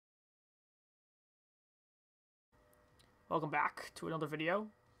Welcome back to another video. I'm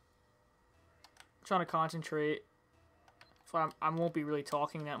trying to concentrate, so I won't be really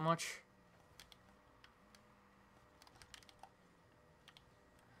talking that much.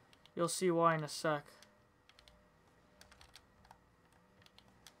 You'll see why in a sec.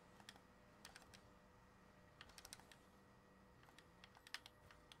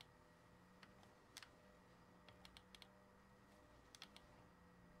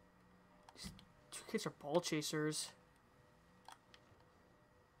 These two kids are ball chasers.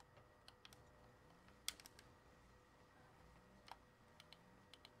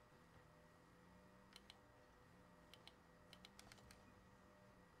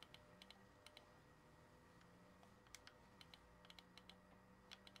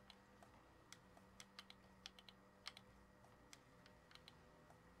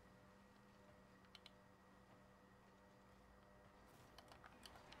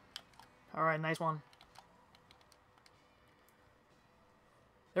 Alright, nice one.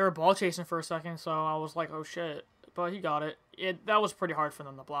 They were ball chasing for a second, so I was like, oh shit. But he got it. That was pretty hard for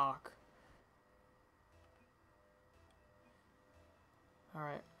them to block.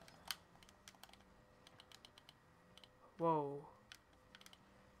 Alright. Whoa.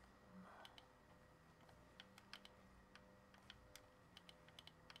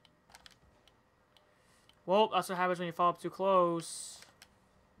 Well, that's what happens when you fall up too close.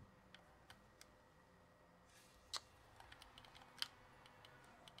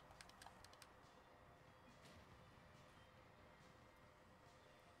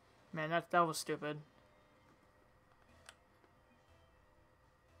 Man, that was stupid.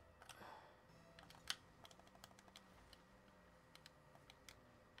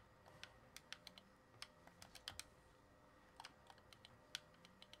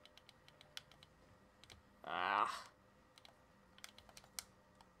 Ah.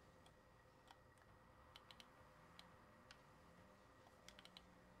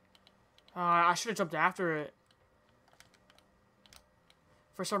 I should have jumped after it.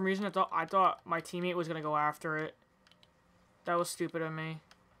 For some reason, I thought my teammate was gonna go after it. That was stupid of me.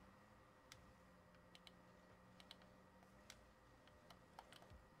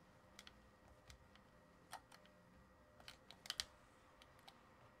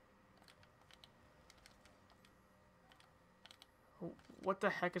 What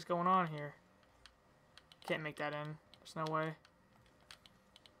the heck is going on here? Can't make that in. There's no way.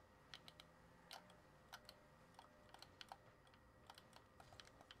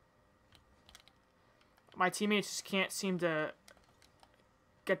 My teammates just can't seem to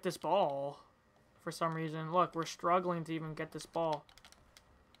get this ball for some reason. Look, we're struggling to even get this ball.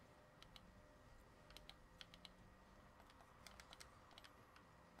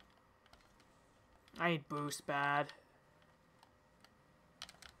 I need boost bad.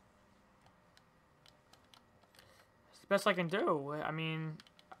 It's the best I can do. I mean...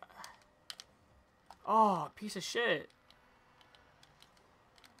 Oh, piece of shit.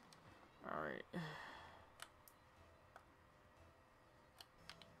 Alright.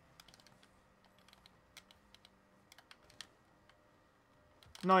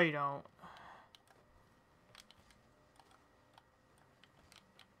 No, you don't.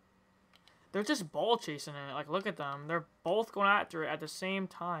 They're just ball chasing it. Like, look at them. They're both going after it at the same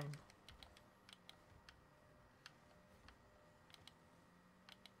time.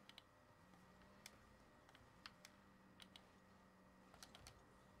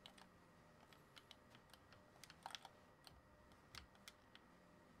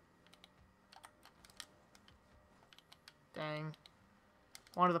 Dang.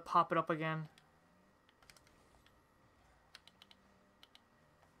 Wanted to pop it up again.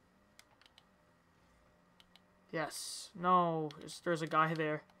 Yes. No. There's a guy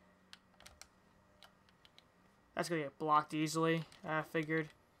there. That's gonna get blocked easily. I figured.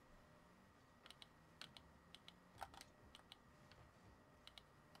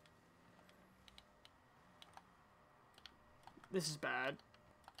 This is bad.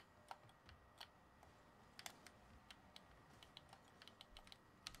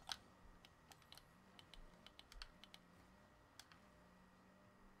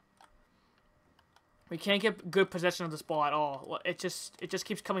 We can't get good possession of this ball at all. It just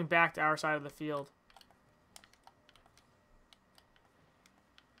keeps coming back to our side of the field.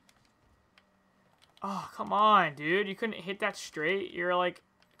 Oh, come on, dude. You couldn't hit that straight? You're like,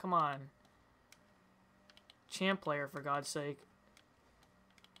 come on. Champ player, for God's sake.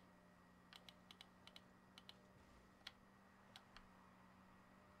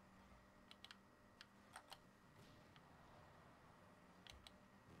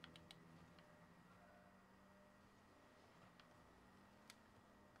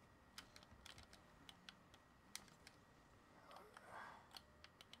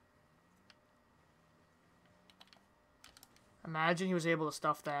 Imagine he was able to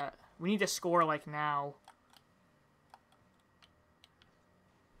stuff that. We need to score, like, now.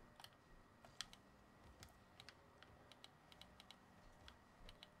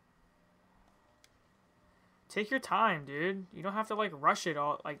 Take your time, dude. You don't have to, like, rush it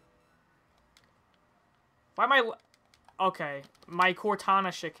all. Like, why am I... Okay, my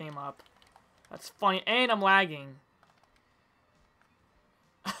Cortana shit came up. That's funny. And I'm lagging.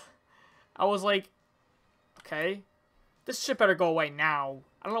 I was like, okay. This shit better go away now.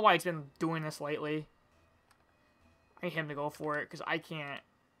 I don't know why it's been doing this lately. I need him to go for it, because I can't.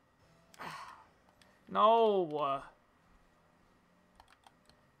 No.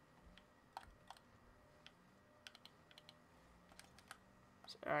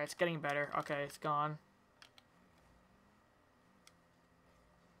 Alright, it's getting better. Okay, it's gone.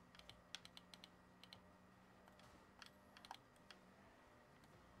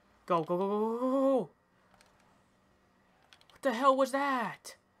 Go, go, go, go, go, go. What the hell was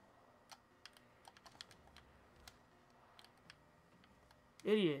that?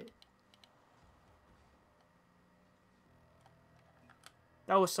 Idiot.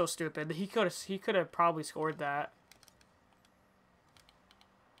 That was so stupid. He could have probably scored that.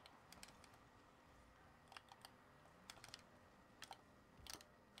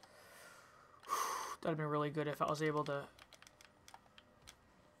 That'd have been really good if I was able to.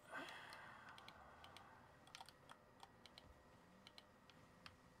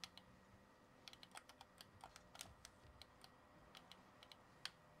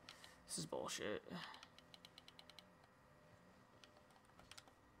 This is bullshit.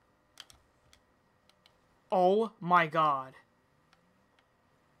 Oh my god.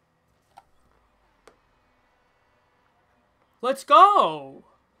 Let's go!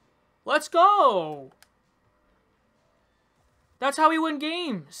 Let's go! That's how we win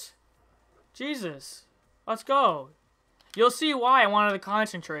games. Jesus. Let's go. You'll see why I wanted to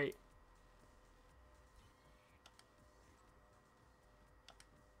concentrate.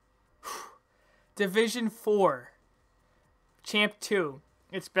 Division 4. Champ 2.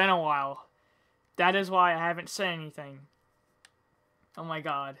 It's been a while. That is why I haven't said anything. Oh my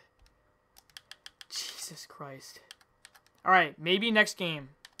god. Jesus Christ. Alright, maybe next game.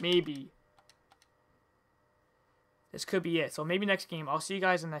 Maybe. This could be it. So maybe next game. I'll see you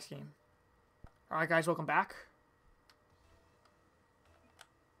guys in the next game. Alright guys, welcome back.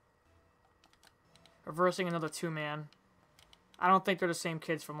 Reversing another 2-man. I don't think they're the same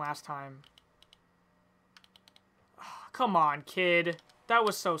kids from last time. Come on, kid. That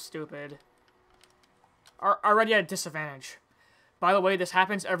was so stupid. Already at a disadvantage. By the way, this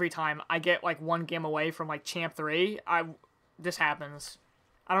happens every time. I get, like, one game away from, like, Champ 3. This happens.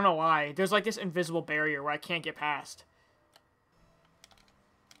 I don't know why. There's, like, this invisible barrier where I can't get past.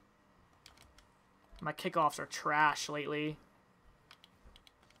 My kickoffs are trash lately.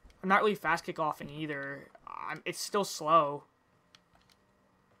 I'm not really fast kickoffing either. It's still slow.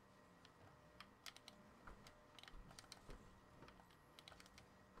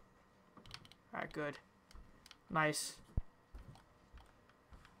 Alright, good. Nice.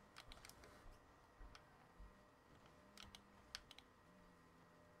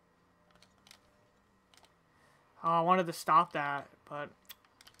 Oh, I wanted to stop that, but...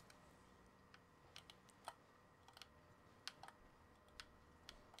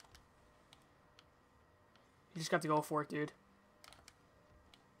 You just got to go for it, dude.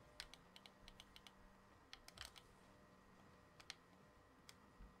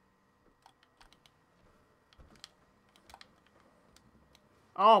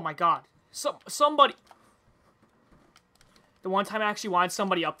 Oh my god. Somebody... The one time I actually wanted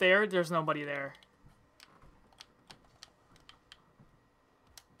somebody up there, there's nobody there.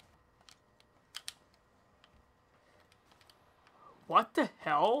 What the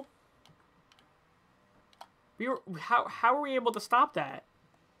hell? How were we able to stop that?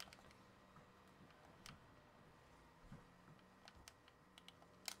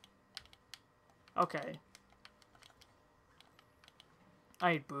 Okay.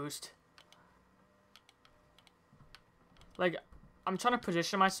 I need boost. Like, I'm trying to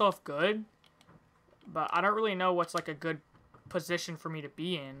position myself good, but I don't really know what's, like, a good position for me to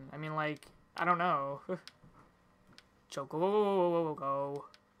be in. I mean, like, I don't know. Go, go, go, go, go, go, go.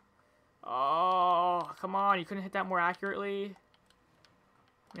 Oh, come on. You couldn't hit that more accurately?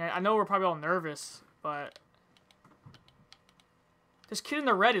 Yeah, I know we're probably all nervous, but... This kid in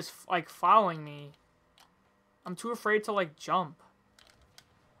the red is, like, following me. I'm too afraid to, like, jump.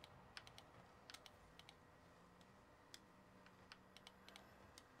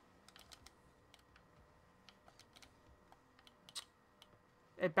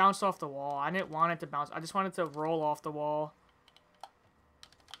 It bounced off the wall. I didn't want it to bounce. I just wanted to roll off the wall.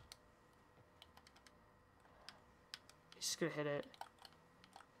 gonna hit it.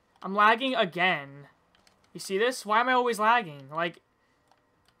 I'm lagging again. You see this? Why am I always lagging? Like...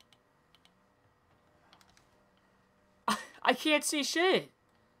 I can't see shit.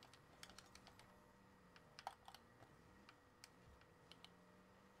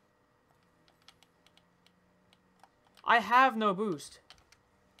 I have no boost.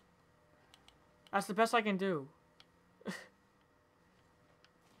 That's the best I can do.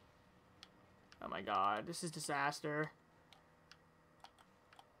 Oh my god, this is disaster.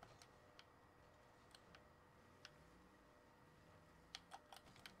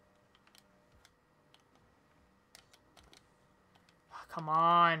 Come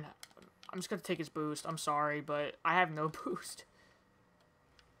on. I'm just gonna take his boost. I'm sorry, but I have no boost.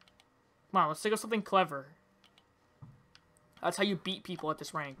 Come on, let's think of something clever. That's how you beat people at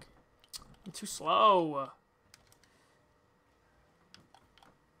this rank. I'm too slow.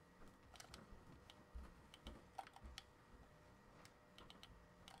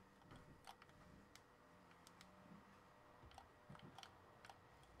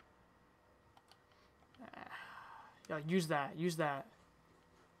 Yeah, use that. Use that.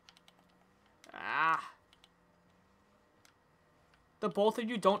 Ah. The both of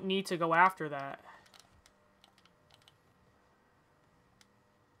you don't need to go after that.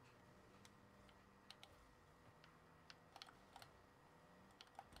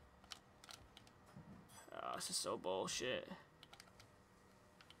 Oh, this is so bullshit.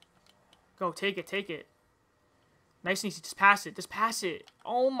 Go, take it, take it. Nice and easy. Just pass it. Just pass it.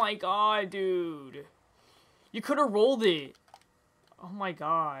 Oh my god, dude. You could have rolled it. Oh my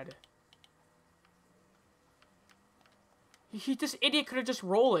god. This idiot could have just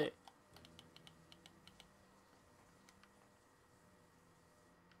rolled it.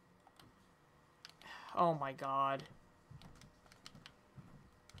 Oh my god.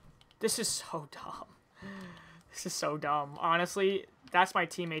 This is so dumb. This is so dumb. Honestly, that's my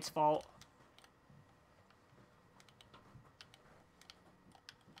teammate's fault.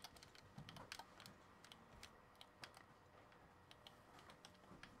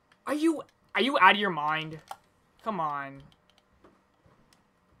 Are you out of your mind? Come on.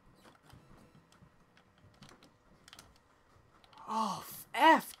 Oh,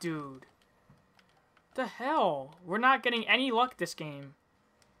 F, dude. The hell? We're not getting any luck this game.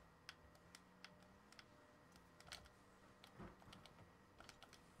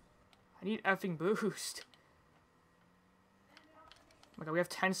 I need effing boost. Oh my god, we have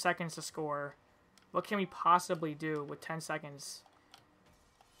 10 seconds to score. What can we possibly do with 10 seconds?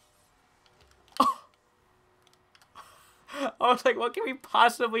 I was like, what can we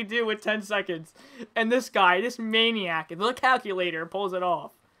possibly do with 10 seconds? And this guy, this maniac, the calculator pulls it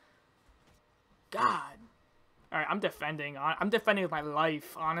off. God. Alright, I'm defending. I'm defending with my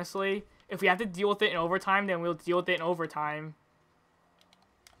life, honestly. If we have to deal with it in overtime, then we'll deal with it in overtime.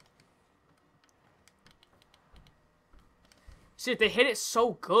 See, they hit it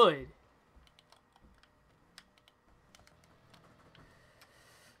so good.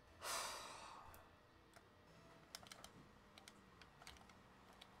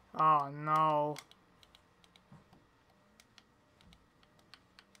 Oh, no.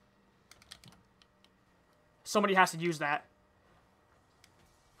 Somebody has to use that.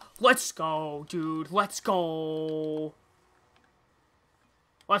 Let's go, dude. Let's go.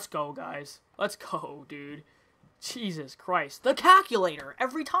 Let's go, guys. Let's go, dude. Jesus Christ. The calculator,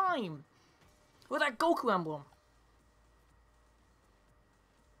 every time. With that Goku emblem.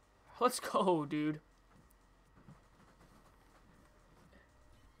 Let's go, dude.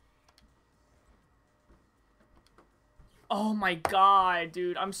 Oh my god,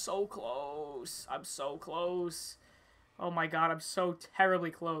 dude. I'm so close. I'm so close. Oh my god, I'm so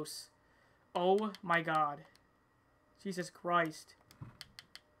terribly close. Oh my god. Jesus Christ.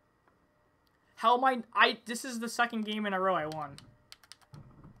 How am this is the second game in a row I won.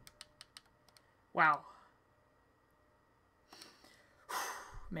 Wow.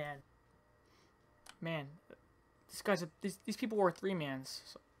 Man. Man. These people were 3-mans.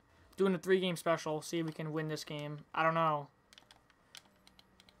 So, doing a 3-game special. See if we can win this game. I don't know.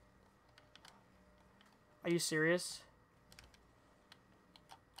 Are you serious?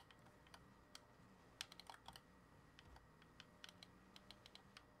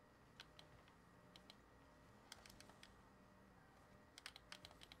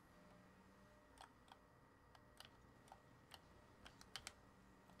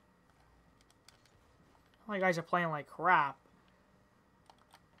 All you guys are playing like crap.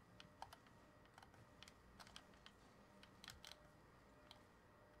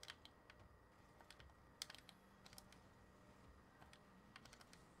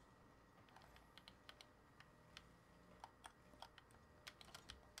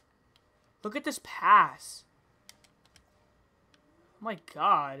 Look at this pass. Oh my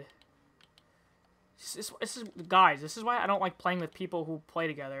god. This is, guys, this is why I don't like playing with people who play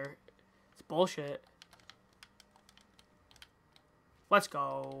together. It's bullshit. Let's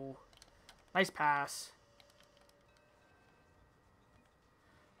go. Nice pass.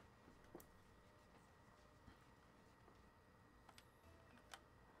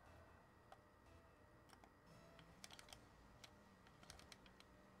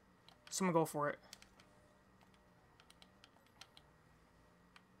 Someone go for it.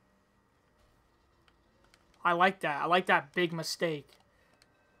 I like that. I like that big mistake.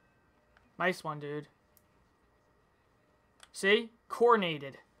 Nice one, dude. See?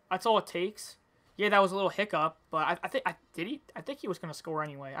 Coordinated. That's all it takes. Yeah, that was a little hiccup, but I think he was gonna score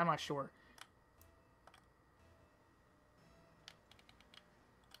anyway. I'm not sure.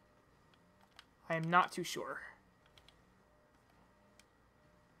 I am not too sure.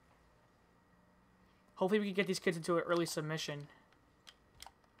 Hopefully we can get these kids into an early submission.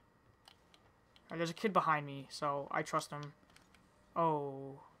 Alright, there's a kid behind me, so I trust him.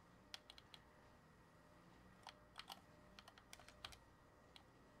 Oh.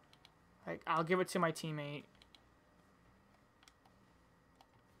 I'll give it to my teammate.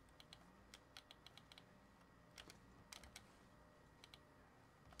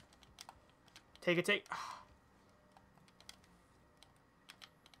 Take it, take...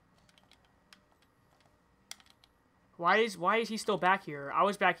 Why is he still back here? I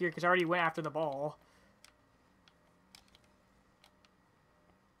was back here because I already went after the ball.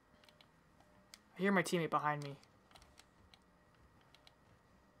 I hear my teammate behind me.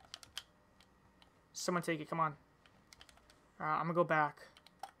 Someone take it, come on. I'm gonna go back.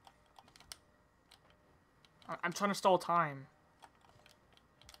 I'm trying to stall time.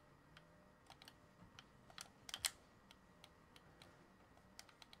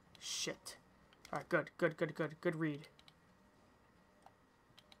 Shit. Alright, good read.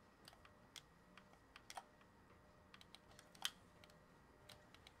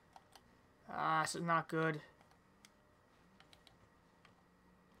 This is not good.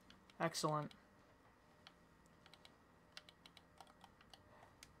 Excellent.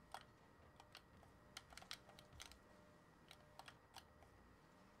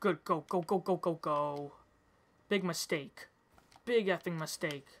 Good, go. Big mistake. Big effing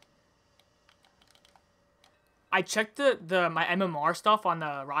mistake. I checked my MMR stuff on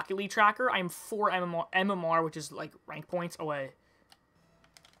the Rocket League tracker. I am 4 MMR, which is like rank points away.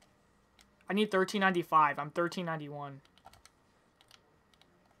 I need 1395. I'm 1391.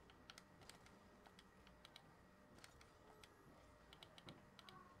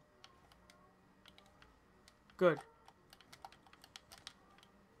 Good.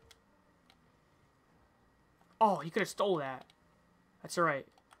 Oh, he could have stole that. That's alright.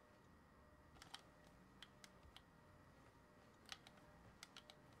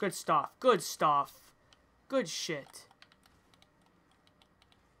 Good stuff. Good stuff. Good shit.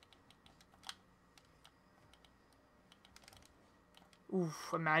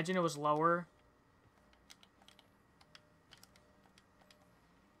 Oof, imagine it was lower.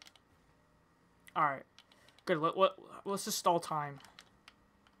 Alright. Good. Let's just stall time.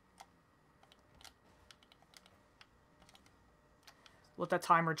 Let that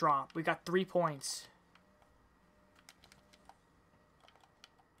timer drop. We got 3 points.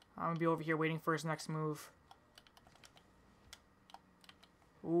 I'm gonna be over here waiting for his next move.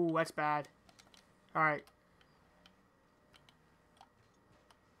 Ooh, that's bad. Alright.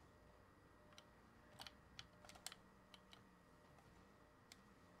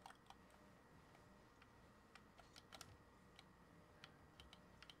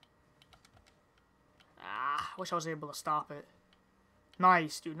 Wish I was able to stop it.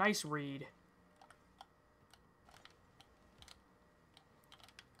 Nice, dude. Nice read.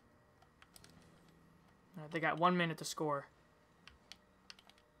 They got 1 minute to score.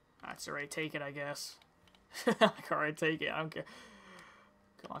 That's alright. Take it, I guess. Alright, take it. I don't care.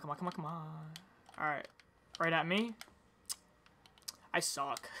 Come on. Alright. Right at me. I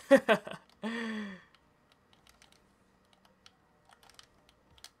suck.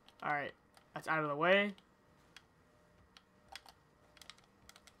 Alright. That's out of the way.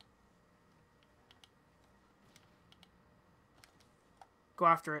 Go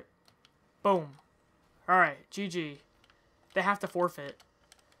after it. Boom. Alright, GG. They have to forfeit.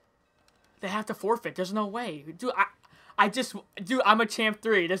 They have to forfeit. There's no way. Dude, dude, I'm a champ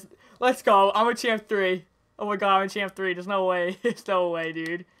 3. Let's go. I'm a champ 3. Oh my god, I'm a champ 3. There's no way. There's no way,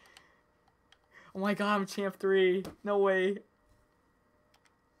 dude. Oh my god, I'm champ 3. No way.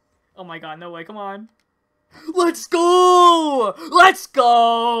 Oh my god, no way. Come on. Let's go! Let's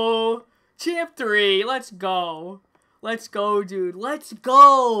go! Champ 3. Let's go. Let's go, dude. Let's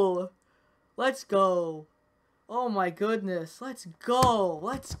go. Let's go. Oh my goodness. Let's go.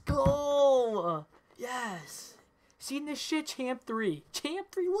 Let's go. Yes. Seen this shit? Champ 3.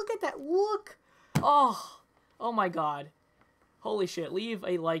 Champ 3. Look at that. Look. Oh. Oh my god. Holy shit. Leave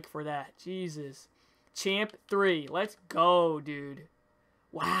a like for that. Jesus. Champ 3. Let's go, dude.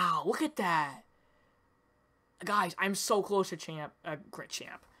 Wow. Look at that. Guys, I'm so close to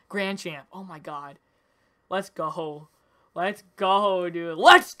Grand Champ. Oh my god. Let's go. Let's go, dude.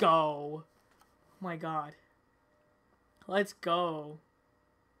 Let's go. Oh my god. Let's go.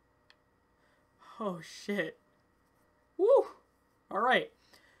 Oh shit. Woo. Alright.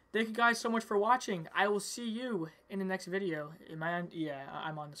 Thank you guys so much for watching. I will see you in the next video. Am I on? Yeah,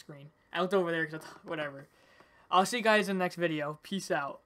 I'm on the screen. I looked over there because I thought, whatever. I'll see you guys in the next video. Peace out.